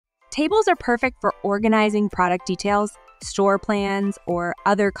Tables are perfect for organizing product details, store plans, or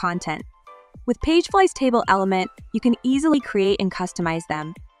other content. With PageFly's table element, you can easily create and customize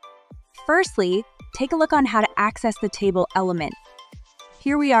them. Firstly, take a look on how to access the table element.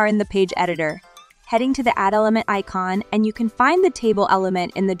 Here we are in the page editor. Heading to the Add Element icon, and you can find the table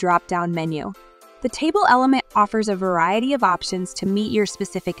element in the drop-down menu. The table element offers a variety of options to meet your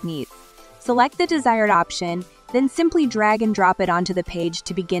specific needs. Select the desired option, then simply drag and drop it onto the page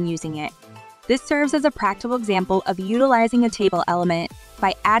to begin using it. This serves as a practical example of utilizing a table element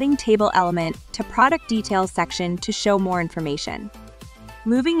by adding table element to product details section to show more information.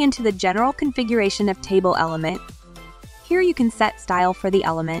 Moving into the general configuration of table element, here you can set style for the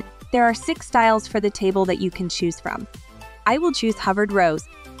element. There are 6 styles for the table that you can choose from. I will choose hovered rows.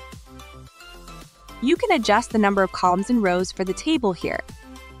 You can adjust the number of columns and rows for the table here.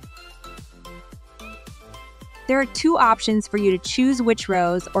 There are 2 options for you to choose which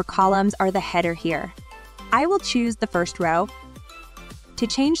rows or columns are the header here. I will choose the first row. To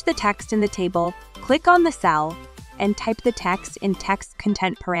change the text in the table, click on the cell and type the text in text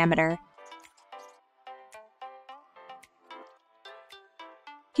content parameter.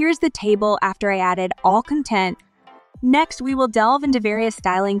 Here's the table after I added all content. Next, we will delve into various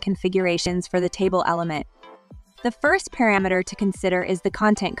styling configurations for the table element. The first parameter to consider is the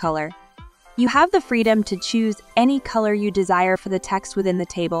content color. You have the freedom to choose any color you desire for the text within the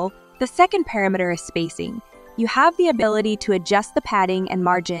table. The second parameter is spacing. You have the ability to adjust the padding and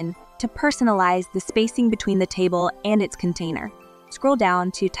margin to personalize the spacing between the table and its container. Scroll down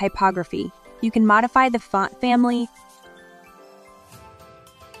to typography. You can modify the font family,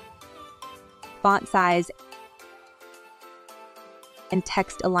 font size, and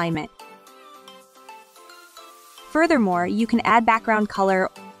text alignment. Furthermore, you can add background color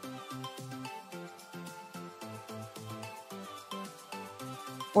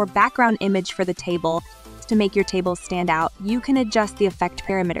or background image for the table. To make your table stand out, you can adjust the effect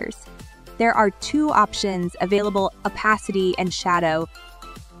parameters. There are 2 options available: opacity and shadow.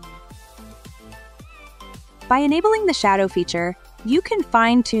 By enabling the shadow feature, you can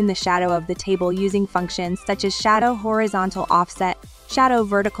fine-tune the shadow of the table using functions such as shadow horizontal offset, shadow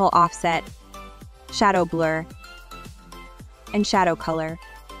vertical offset, shadow blur, and shadow color.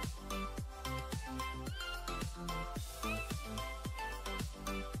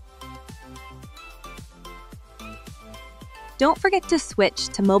 Don't forget to switch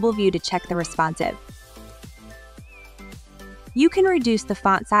to mobile view to check the responsive. You can reduce the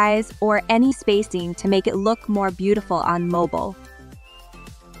font size or any spacing to make it look more beautiful on mobile.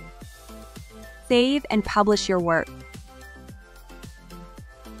 Save and publish your work.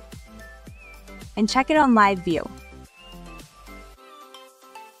 And check it on live view.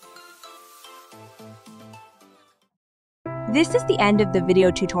 This is the end of the video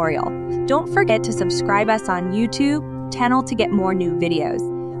tutorial. Don't forget to subscribe us on YouTube channel to get more new videos.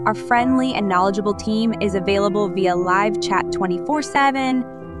 Our friendly and knowledgeable team is available via live chat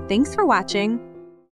 24/7. Thanks for watching.